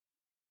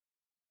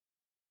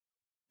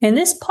In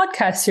this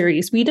podcast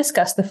series, we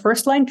discuss the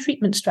first-line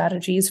treatment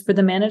strategies for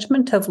the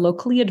management of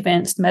locally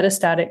advanced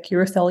metastatic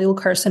urothelial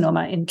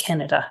carcinoma in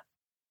Canada.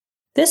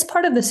 This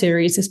part of the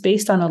series is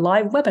based on a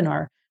live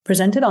webinar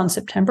presented on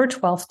September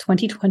 12,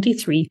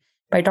 2023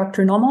 by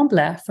Dr. Normand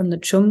Blais from the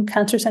CHUM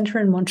Cancer Centre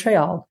in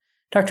Montreal,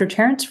 Dr.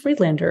 Terence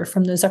Friedlander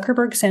from the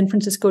Zuckerberg San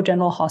Francisco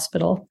General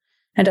Hospital,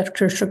 and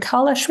Dr.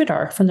 Shrikala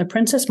Sridhar from the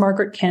Princess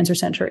Margaret Cancer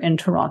Centre in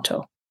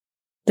Toronto.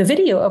 The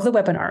video of the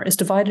webinar is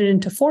divided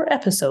into 4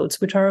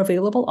 episodes which are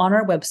available on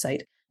our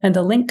website, and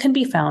the link can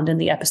be found in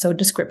the episode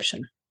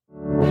description.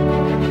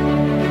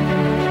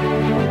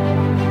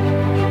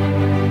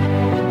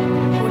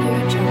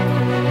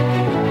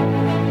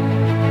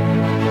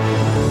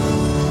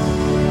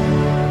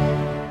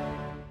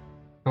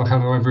 Well,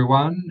 hello,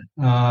 everyone.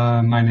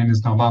 My name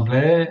is Normand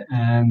Blais,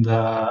 and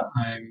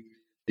I'm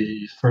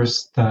the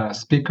first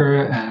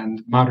speaker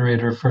and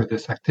moderator for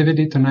this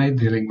activity tonight,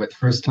 dealing with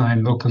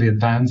first-line locally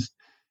advanced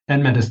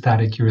and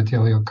metastatic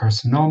urothelial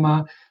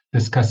carcinoma,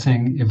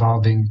 discussing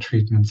evolving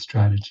treatment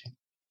strategy.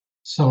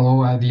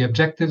 So the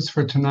objectives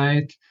for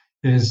tonight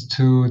is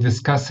to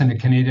discuss in a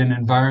Canadian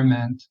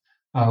environment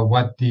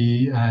what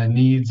the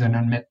needs and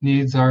unmet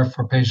needs are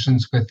for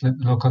patients with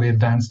locally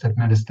advanced and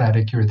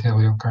metastatic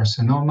urothelial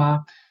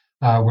carcinoma.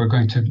 We're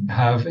going to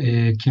have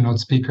a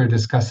keynote speaker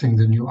discussing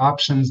the new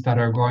options that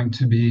are going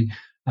to be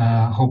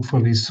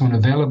hopefully soon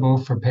available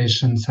for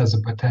patients as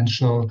a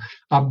potential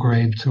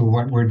upgrade to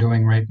what we're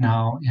doing right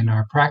now in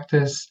our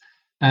practice.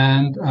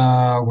 And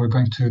we're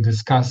going to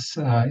discuss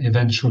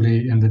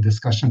eventually in the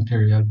discussion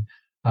period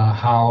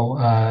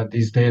how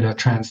these data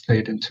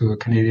translate into a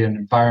Canadian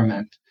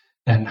environment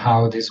and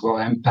how these will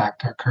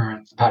impact our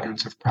current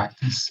patterns of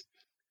practice.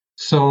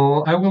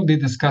 So I will be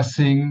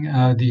discussing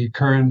the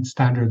current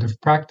standard of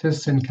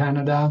practice in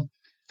Canada.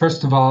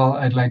 First of all,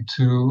 I'd like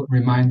to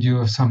remind you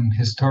of some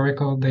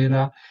historical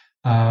data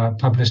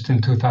published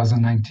in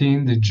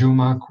 2019. The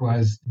JUMAC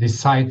was the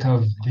site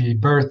of the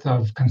birth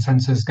of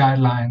consensus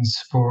guidelines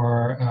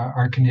for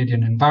our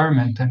Canadian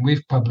environment, and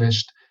we've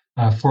published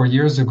 4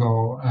 years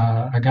ago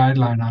a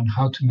guideline on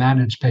how to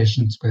manage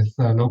patients with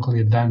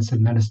locally advanced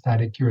and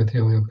metastatic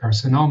urothelial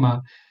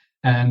carcinoma.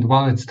 And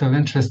while it's still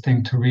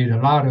interesting to read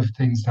a lot of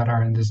things that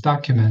are in this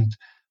document,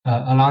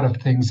 a lot of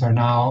things are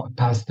now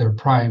past their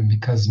prime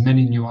because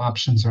many new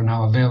options are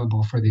now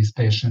available for these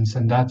patients,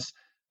 and that's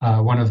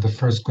one of the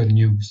first good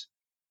news.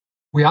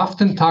 We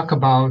often talk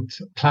about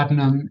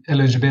platinum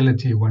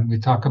eligibility when we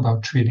talk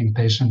about treating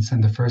patients in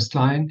the first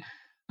line.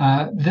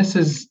 This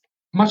is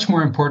much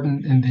more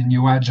important in the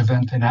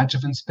neoadjuvant and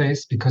adjuvant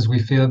space because we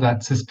feel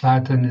that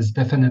cisplatin is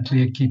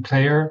definitely a key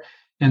player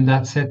in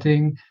that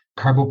setting.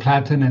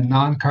 Carboplatin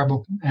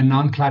and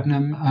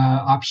non-platinum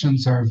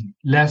options are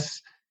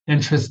less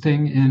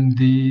interesting in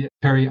the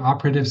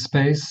perioperative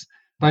space,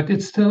 but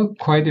it's still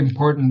quite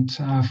important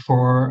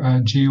for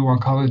GU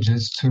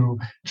oncologists to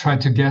try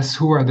to guess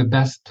who are the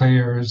best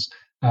players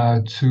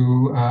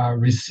to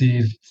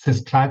receive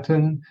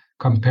cisplatin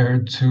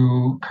compared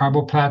to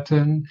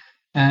carboplatin.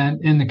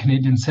 And in the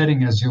Canadian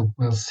setting, as you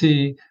will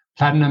see,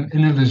 platinum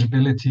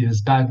ineligibility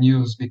is bad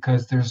news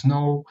because there's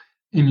no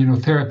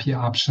immunotherapy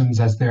options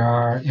as there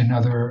are in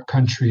other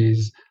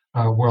countries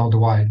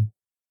worldwide.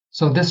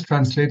 So this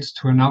translates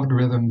to an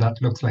algorithm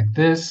that looks like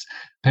this.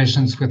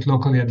 Patients with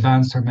locally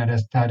advanced or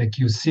metastatic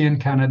UC in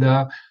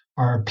Canada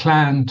are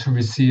planned to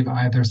receive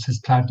either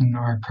cisplatin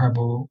or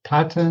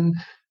carboplatin.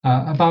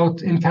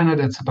 In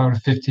Canada, it's about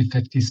a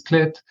 50-50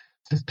 split.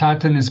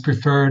 Cisplatin is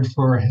preferred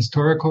for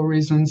historical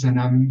reasons, and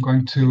I'm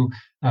going to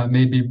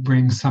maybe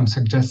bring some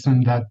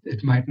suggestion that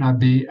it might not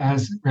be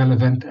as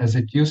relevant as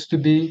it used to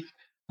be.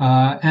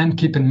 And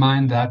keep in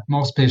mind that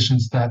most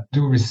patients that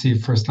do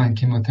receive first-line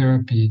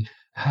chemotherapy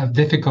have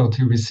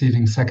difficulty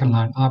receiving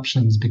second-line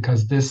options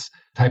because this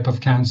type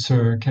of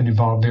cancer can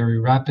evolve very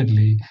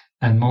rapidly,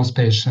 and most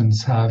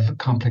patients have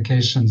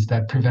complications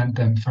that prevent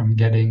them from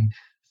getting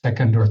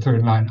second or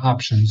third-line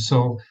options.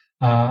 So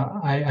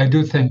I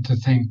do tend to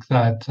think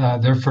that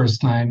their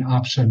first-line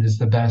option is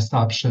the best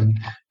option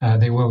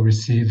they will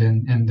receive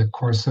in the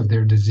course of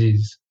their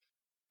disease.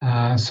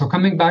 So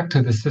coming back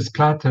to the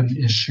cisplatin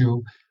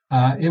issue,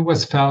 it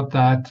was felt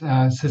that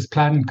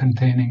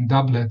cisplatin-containing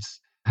doublets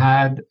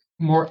had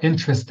more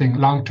interesting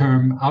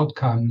long-term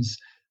outcomes,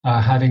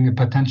 having a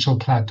potential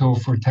plateau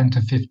for 10 to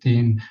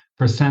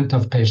 15%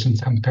 of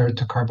patients compared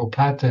to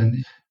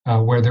carboplatin,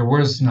 where there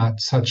was not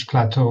such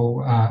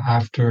plateau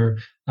after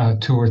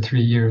 2 or 3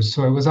 years.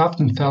 So it was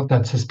often felt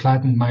that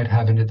cisplatin might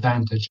have an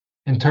advantage.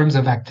 In terms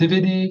of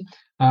activity,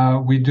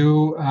 we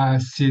do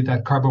see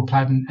that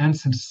carboplatin and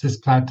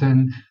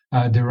cisplatin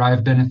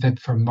derive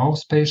benefit from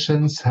most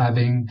patients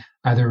having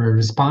either a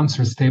response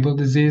or stable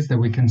disease that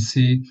we can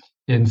see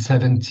in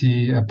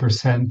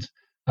 70%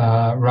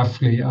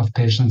 roughly of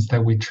patients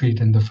that we treat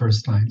in the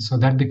first line. So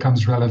that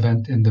becomes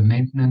relevant in the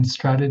maintenance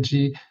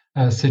strategy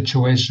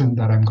situation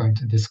that I'm going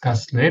to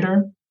discuss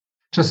later.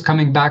 Just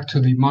coming back to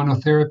the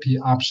monotherapy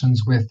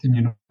options with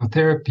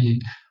immunotherapy,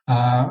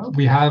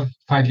 we have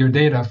 5-year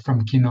data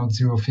from Keynote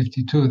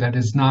 052 that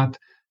is not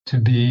to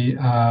be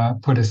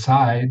put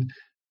aside.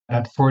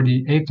 at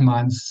 48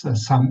 months,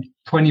 some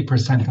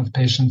 20% of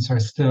patients are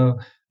still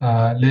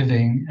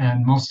living,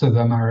 and most of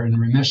them are in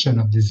remission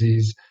of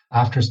disease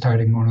after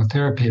starting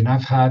monotherapy. And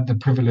I've had the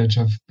privilege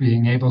of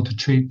being able to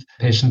treat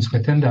patients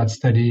within that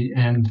study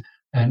and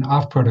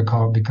off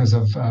protocol because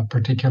of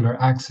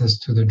particular access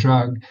to the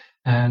drug.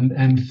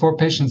 And for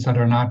patients that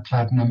are not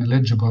platinum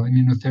eligible,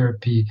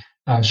 immunotherapy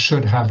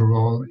should have a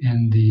role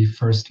in the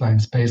first line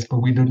space, but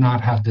we do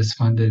not have this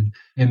funded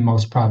in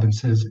most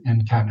provinces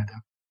in Canada.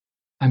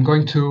 I'm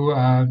going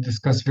to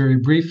discuss very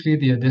briefly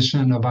the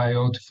addition of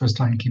IO to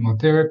first-line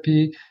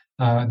chemotherapy.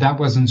 That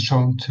wasn't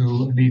shown to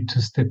lead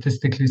to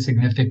statistically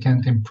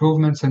significant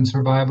improvements in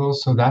survival,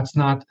 so that's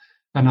not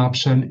an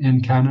option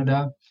in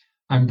Canada.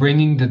 I'm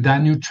bringing the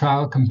Danube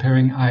trial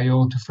comparing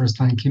IO to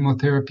first-line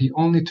chemotherapy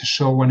only to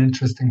show one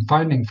interesting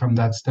finding from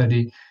that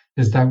study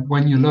is that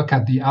when you look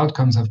at the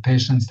outcomes of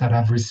patients that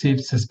have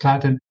received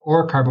cisplatin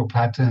or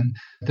carboplatin,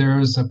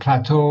 there's a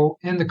plateau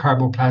in the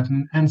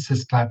carboplatin and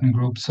cisplatin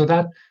group. So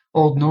that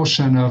old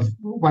notion of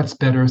what's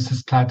better,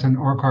 cisplatin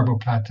or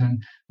carboplatin,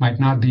 might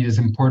not be as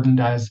important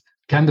as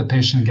can the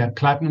patient get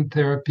platinum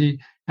therapy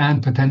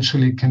and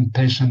potentially can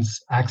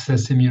patients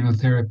access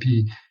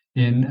immunotherapy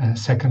in a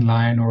second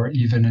line or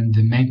even in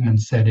the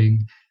maintenance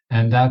setting.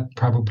 And that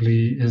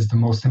probably is the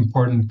most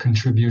important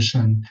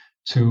contribution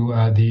to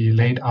the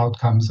late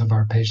outcomes of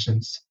our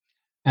patients.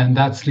 And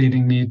that's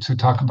leading me to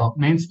talk about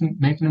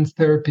maintenance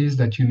therapies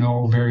that you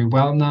know very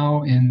well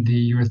now in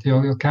the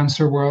urothelial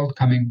cancer world,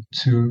 coming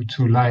to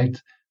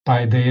light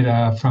by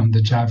data from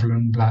the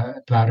Javelin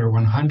Bladder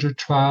 100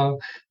 trial,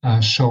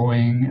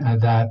 showing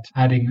that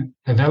adding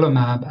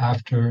avelumab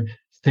after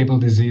stable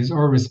disease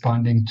or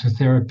responding to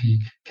therapy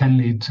can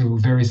lead to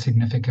very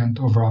significant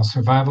overall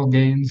survival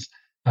gains.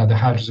 The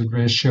hazard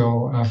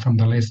ratio from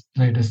the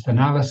latest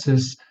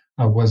analysis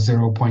was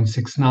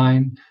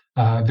 0.69.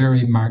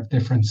 Very marked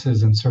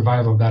differences in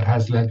survival that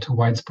has led to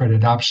widespread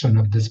adoption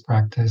of this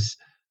practice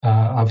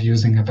of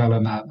using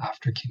avelumab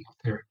after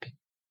chemotherapy.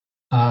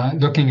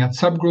 Looking at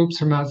subgroups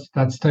from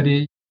that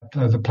study,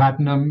 the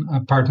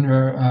platinum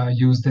partner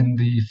used in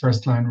the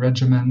first-line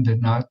regimen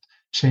did not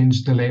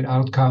change the late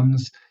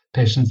outcomes.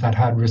 Patients that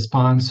had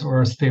response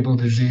or stable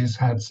disease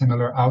had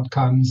similar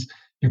outcomes.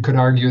 You could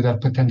argue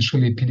that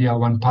potentially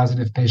PD-L1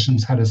 positive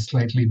patients had a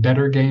slightly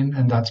better gain,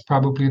 and that's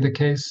probably the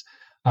case.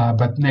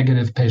 But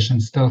negative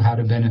patients still had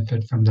a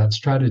benefit from that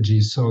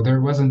strategy. So there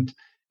wasn't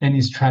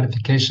any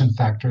stratification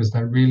factors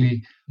that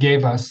really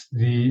gave us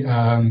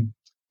the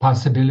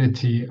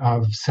possibility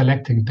of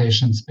selecting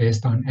patients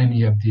based on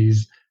any of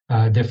these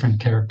different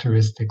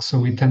characteristics. So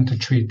we tend to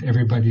treat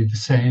everybody the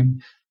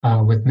same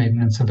with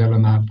maintenance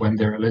avelumab when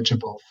they're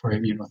eligible for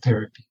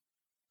immunotherapy.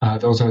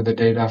 Those are the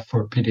data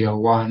for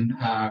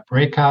PD-L1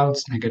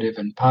 breakouts, negative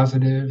and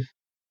positive.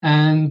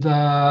 And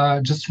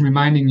just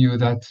reminding you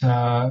that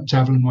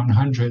Javelin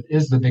 100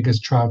 is the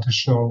biggest trial to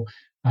show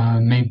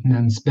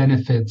maintenance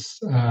benefits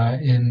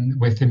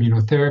with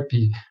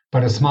immunotherapy,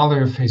 but a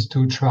smaller phase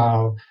 2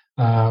 trial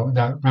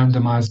that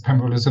randomized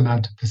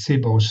pembrolizumab to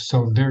placebo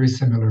showed very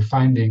similar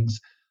findings,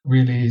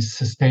 really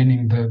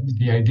sustaining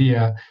the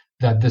idea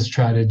that this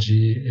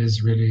strategy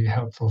is really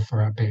helpful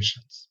for our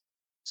patients.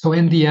 So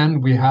in the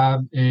end, we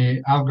have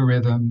an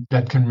algorithm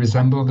that can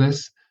resemble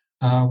this,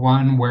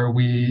 one where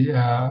we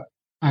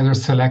either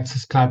select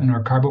cisplatin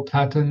or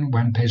carboplatin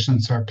when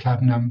patients are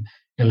platinum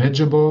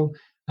eligible.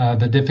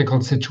 The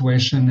difficult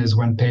situation is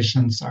when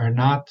patients are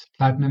not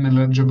platinum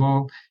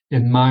eligible.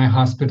 In my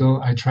hospital,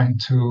 I try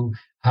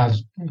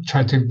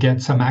to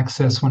get some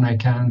access when I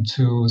can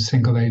to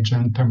single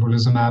agent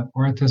pembrolizumab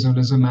or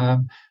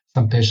atezolizumab.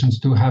 Some patients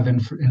do have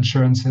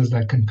insurances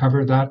that can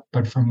cover that,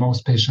 but for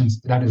most patients,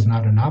 that is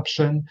not an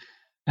option.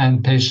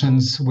 And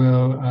patients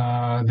will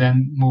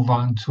then move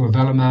on to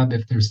avelumab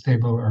if they're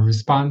stable or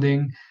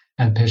responding.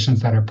 And patients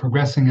that are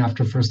progressing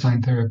after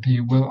first-line therapy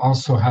will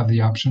also have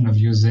the option of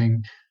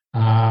using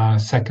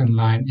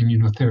second-line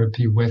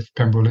immunotherapy with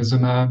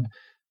pembrolizumab.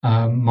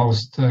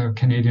 Most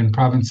Canadian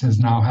provinces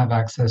now have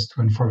access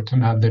to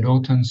enfortumab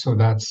vedotin, so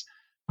that's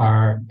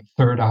our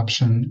third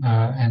option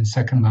and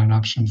second-line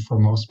option for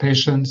most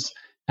patients.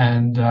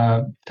 And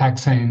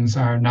taxanes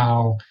are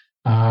now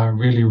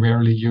really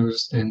rarely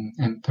used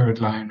in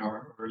third-line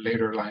or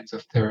later lines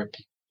of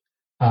therapy.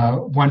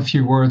 One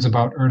few words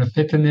about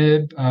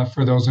erdafitinib.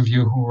 For those of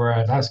you who were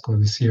at ASCO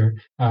this year,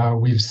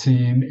 we've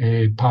seen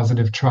a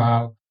positive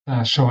trial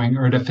showing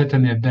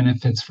erdafitinib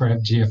benefits for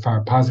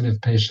FGFR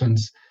positive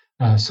patients.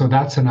 So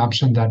that's an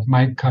option that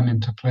might come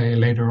into play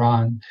later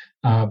on,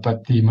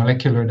 but the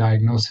molecular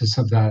diagnosis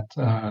of that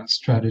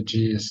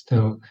strategy is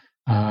still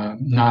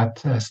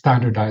not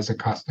standardized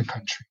across the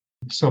country.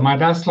 So my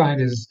last slide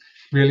is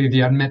really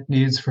the unmet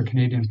needs for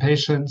Canadian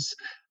patients.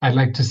 I'd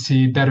like to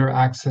see better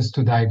access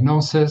to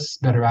diagnosis,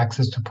 better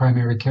access to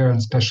primary care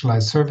and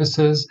specialized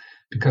services,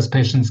 because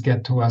patients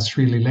get to us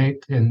really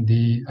late in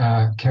the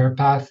care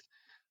path.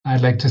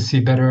 I'd like to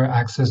see better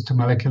access to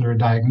molecular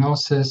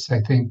diagnosis.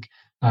 I think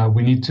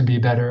we need to be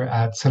better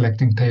at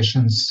selecting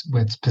patients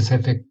with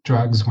specific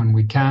drugs when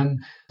we can.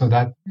 So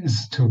that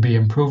is to be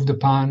improved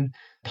upon.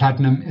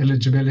 Platinum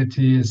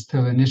eligibility is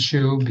still an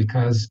issue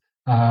because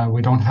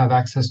we don't have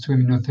access to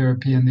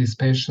immunotherapy in these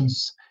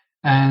patients.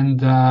 And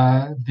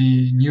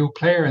the new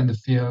player in the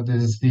field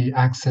is the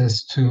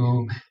access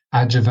to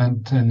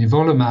adjuvant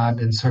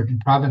nivolumab in certain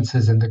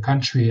provinces in the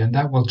country, and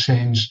that will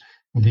change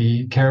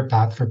the care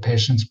path for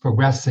patients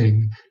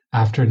progressing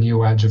after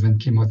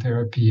neoadjuvant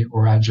chemotherapy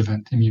or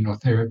adjuvant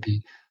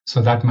immunotherapy.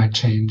 So that might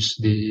change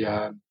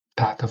the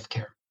path of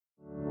care.